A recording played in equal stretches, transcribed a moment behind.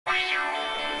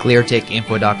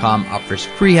ClearTechInfo.com offers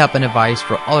free help and advice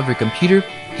for all of your computer,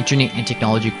 internet, and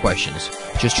technology questions.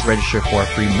 Just register for a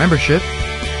free membership,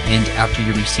 and after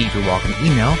you receive your welcome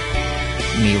email,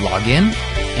 you may log in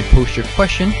and post your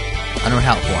question on our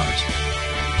help forums.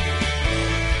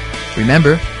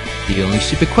 Remember, the only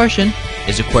stupid question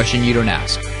is a question you don't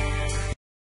ask.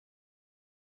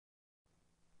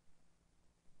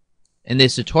 In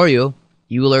this tutorial,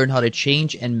 you will learn how to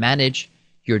change and manage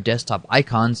your desktop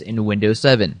icons in Windows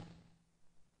 7.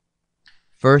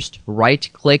 First,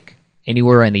 right-click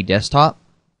anywhere on the desktop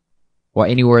or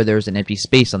anywhere there's an empty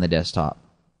space on the desktop.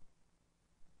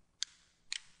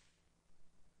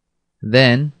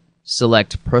 Then,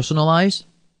 select Personalize.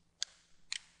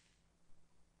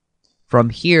 From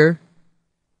here,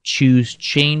 choose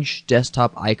Change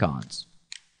Desktop Icons.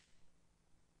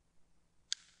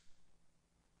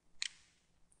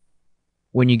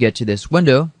 When you get to this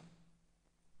window,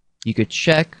 you could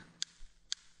check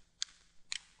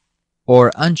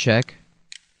or uncheck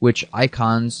which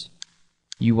icons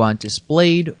you want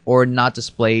displayed or not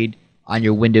displayed on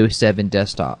your Windows 7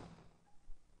 desktop.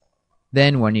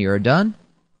 Then when you're done,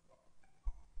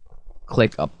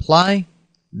 click Apply,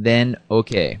 then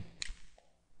OK.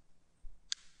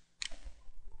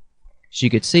 So you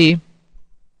could see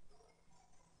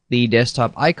the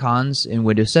desktop icons in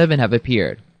Windows 7 have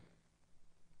appeared.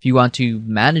 If you want to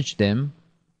manage them,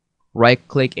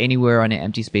 right-click anywhere on an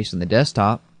empty space on the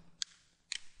desktop,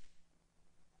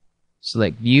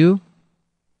 select View.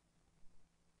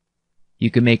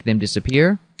 You can make them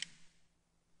disappear.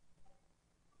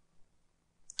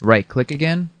 Right-click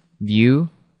again, View,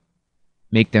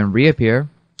 make them reappear,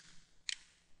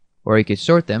 or you could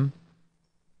sort them.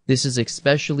 This is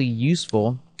especially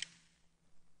useful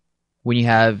when you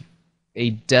have a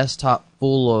desktop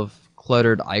full of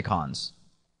cluttered icons.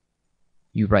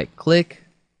 You right-click,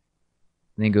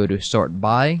 then go to Sort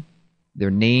By,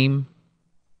 their name,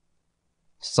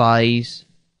 size.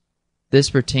 This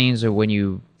pertains to when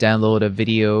you download a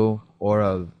video or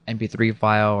a MP3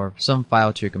 file or some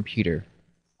file to your computer.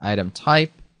 Item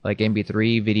type, like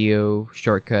MP3, video,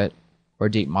 shortcut, or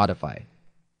date modified.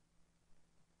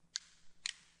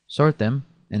 Sort them,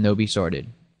 and they'll be sorted.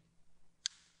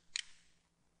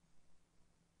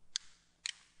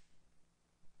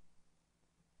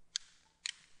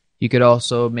 You could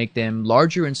also make them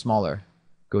larger and smaller.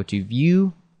 Go to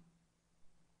View,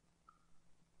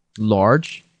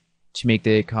 Large, to make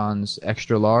the icons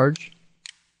extra large.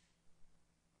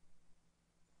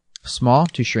 Small,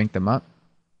 to shrink them up.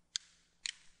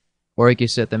 Or you can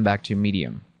set them back to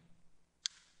medium.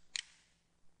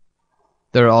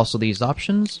 There are also these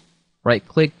options.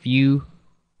 Right-click, View,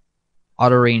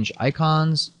 Auto-Arrange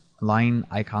Icons, Align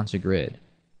Icons to Grid.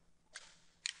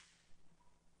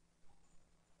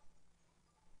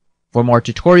 For more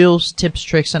tutorials, tips,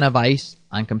 tricks, and advice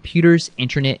on computers,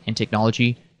 internet, and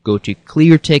technology, go to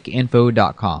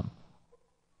ClearTechInfo.com.